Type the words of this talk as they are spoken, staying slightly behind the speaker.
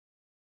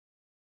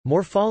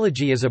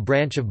Morphology is a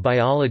branch of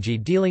biology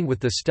dealing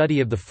with the study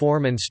of the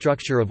form and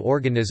structure of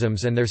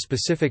organisms and their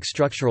specific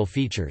structural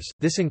features.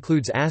 This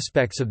includes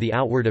aspects of the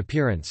outward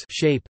appearance,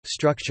 shape,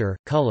 structure,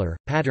 color,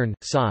 pattern,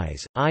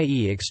 size,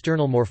 i.e.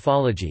 external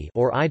morphology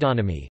or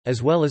idonomy,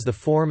 as well as the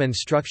form and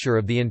structure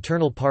of the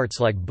internal parts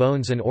like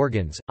bones and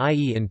organs,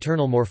 i.e.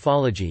 internal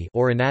morphology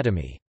or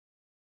anatomy.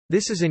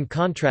 This is in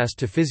contrast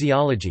to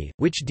physiology,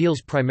 which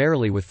deals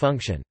primarily with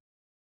function.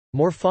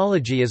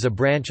 Morphology is a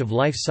branch of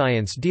life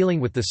science dealing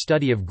with the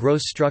study of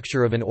gross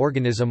structure of an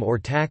organism or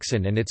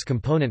taxon and its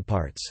component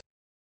parts.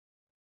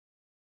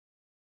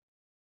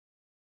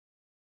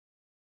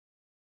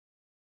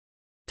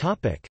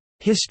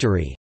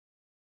 History.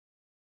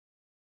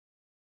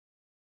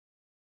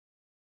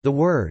 The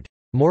word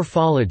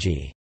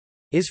morphology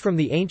is from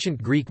the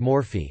ancient Greek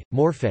morphe,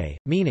 morphe,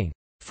 meaning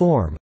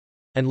form,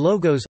 and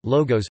logos,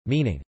 logos,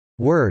 meaning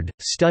word,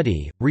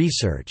 study,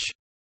 research.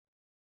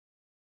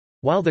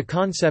 While the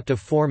concept of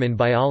form in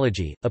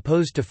biology,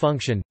 opposed to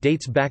function,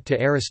 dates back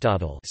to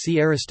Aristotle, see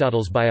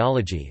Aristotle's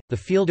biology, the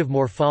field of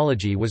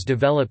morphology was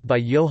developed by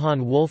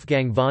Johann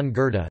Wolfgang von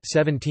Goethe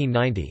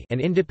 (1790)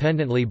 and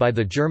independently by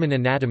the German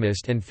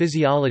anatomist and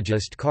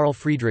physiologist Carl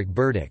Friedrich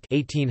Burdach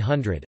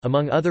 (1800).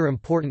 Among other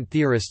important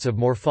theorists of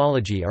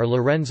morphology are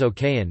Lorenzo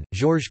Cahen,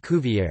 Georges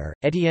Cuvier,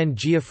 Étienne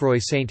Geoffroy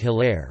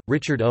Saint-Hilaire,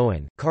 Richard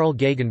Owen, Carl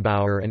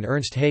Gegenbauer, and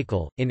Ernst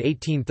Haeckel. In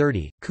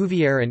 1830,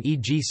 Cuvier and E.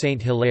 G.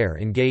 Saint-Hilaire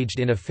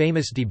engaged in a famous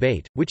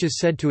debate, which is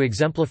said to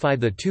exemplify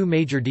the two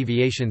major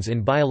deviations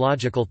in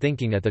biological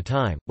thinking at the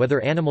time,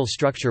 whether animal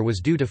structure was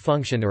due to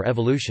function or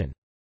evolution.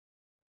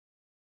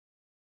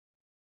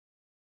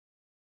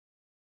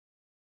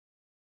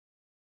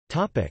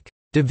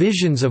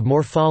 Divisions of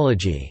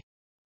morphology.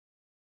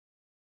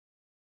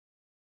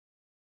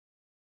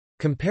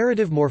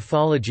 Comparative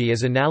morphology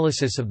is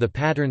analysis of the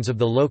patterns of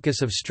the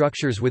locus of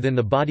structures within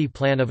the body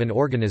plan of an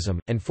organism,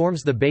 and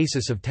forms the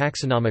basis of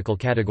taxonomical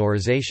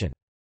categorization.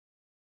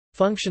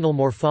 Functional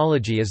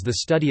morphology is the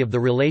study of the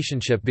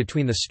relationship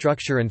between the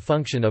structure and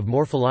function of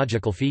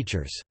morphological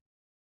features.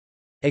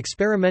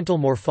 Experimental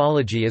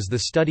morphology is the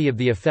study of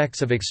the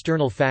effects of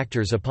external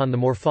factors upon the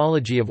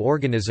morphology of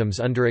organisms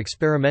under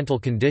experimental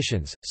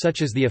conditions,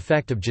 such as the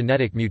effect of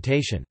genetic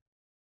mutation.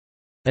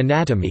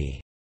 Anatomy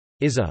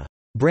is a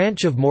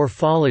branch of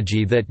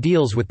morphology that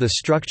deals with the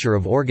structure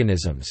of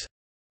organisms.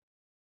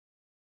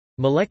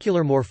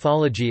 Molecular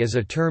morphology is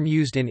a term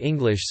used in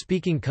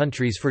English-speaking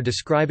countries for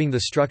describing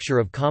the structure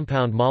of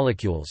compound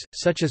molecules,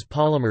 such as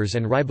polymers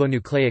and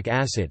ribonucleic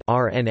acid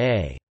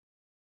 (RNA).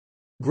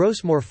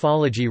 Gross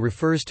morphology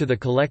refers to the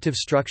collective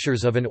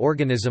structures of an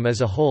organism as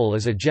a whole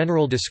as a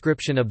general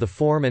description of the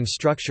form and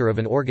structure of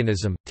an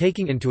organism,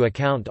 taking into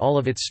account all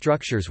of its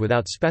structures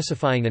without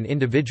specifying an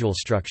individual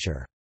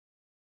structure.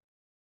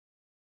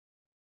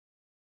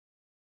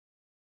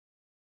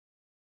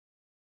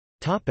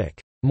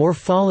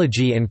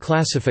 Morphology and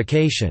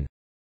classification.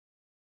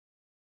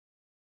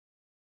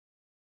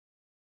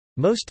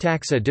 Most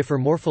taxa differ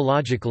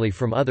morphologically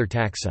from other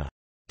taxa.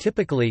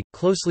 Typically,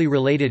 closely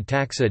related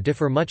taxa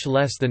differ much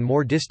less than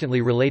more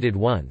distantly related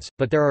ones,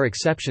 but there are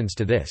exceptions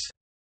to this.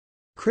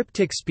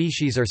 Cryptic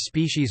species are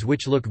species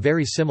which look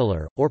very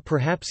similar, or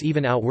perhaps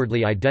even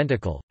outwardly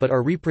identical, but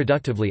are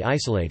reproductively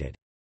isolated.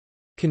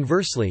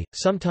 Conversely,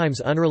 sometimes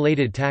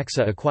unrelated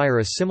taxa acquire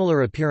a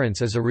similar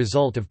appearance as a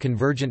result of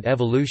convergent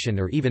evolution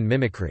or even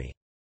mimicry.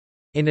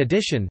 In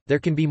addition, there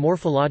can be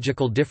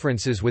morphological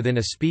differences within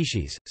a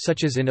species,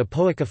 such as in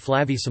Apoica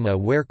flavissima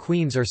where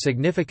queens are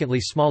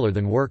significantly smaller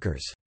than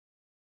workers.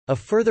 A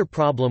further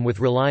problem with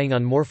relying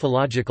on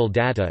morphological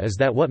data is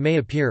that what may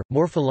appear,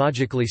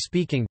 morphologically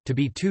speaking, to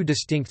be two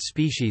distinct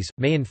species,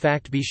 may in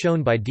fact be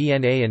shown by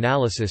DNA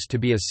analysis to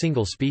be a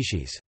single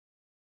species.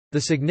 The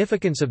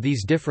significance of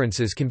these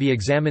differences can be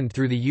examined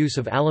through the use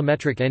of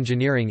allometric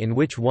engineering in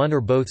which one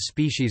or both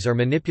species are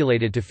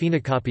manipulated to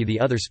phenocopy the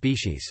other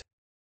species.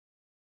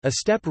 A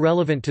step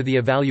relevant to the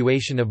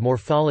evaluation of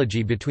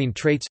morphology between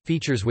traits,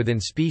 features within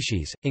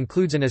species,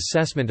 includes an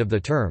assessment of the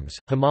terms,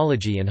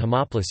 homology and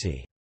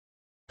homoplasy.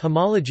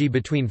 Homology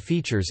between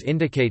features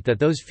indicate that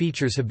those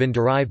features have been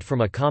derived from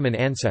a common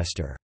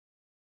ancestor.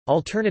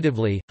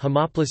 Alternatively,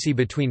 homoplasy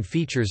between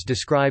features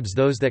describes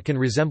those that can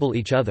resemble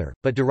each other,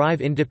 but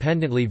derive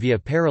independently via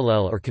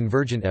parallel or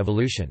convergent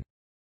evolution.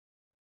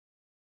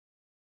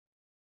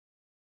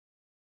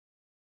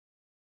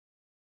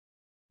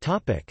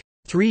 Topic: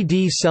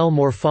 3D cell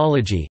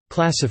morphology,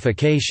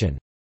 classification.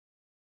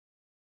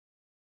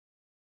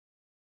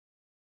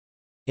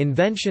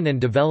 Invention and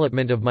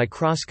development of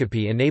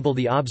microscopy enable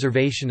the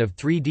observation of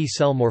 3D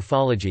cell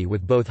morphology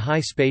with both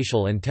high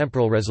spatial and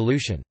temporal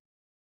resolution.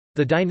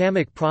 The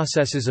dynamic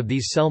processes of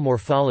these cell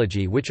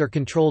morphology, which are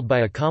controlled by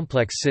a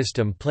complex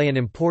system, play an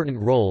important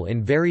role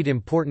in varied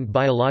important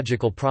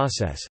biological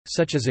process,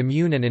 such as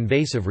immune and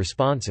invasive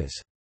responses.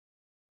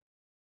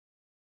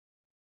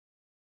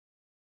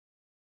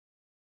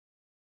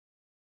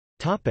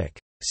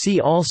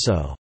 See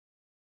also: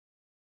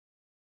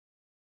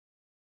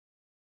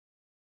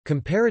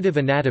 Comparative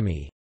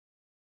anatomy,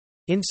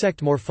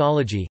 Insect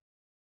morphology,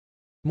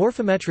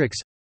 Morphometrics,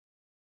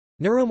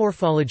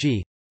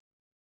 Neuromorphology,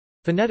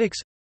 phonetics,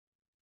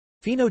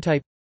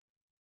 phenotype,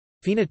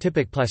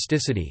 phenotypic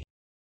plasticity,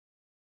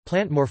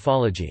 plant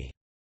morphology.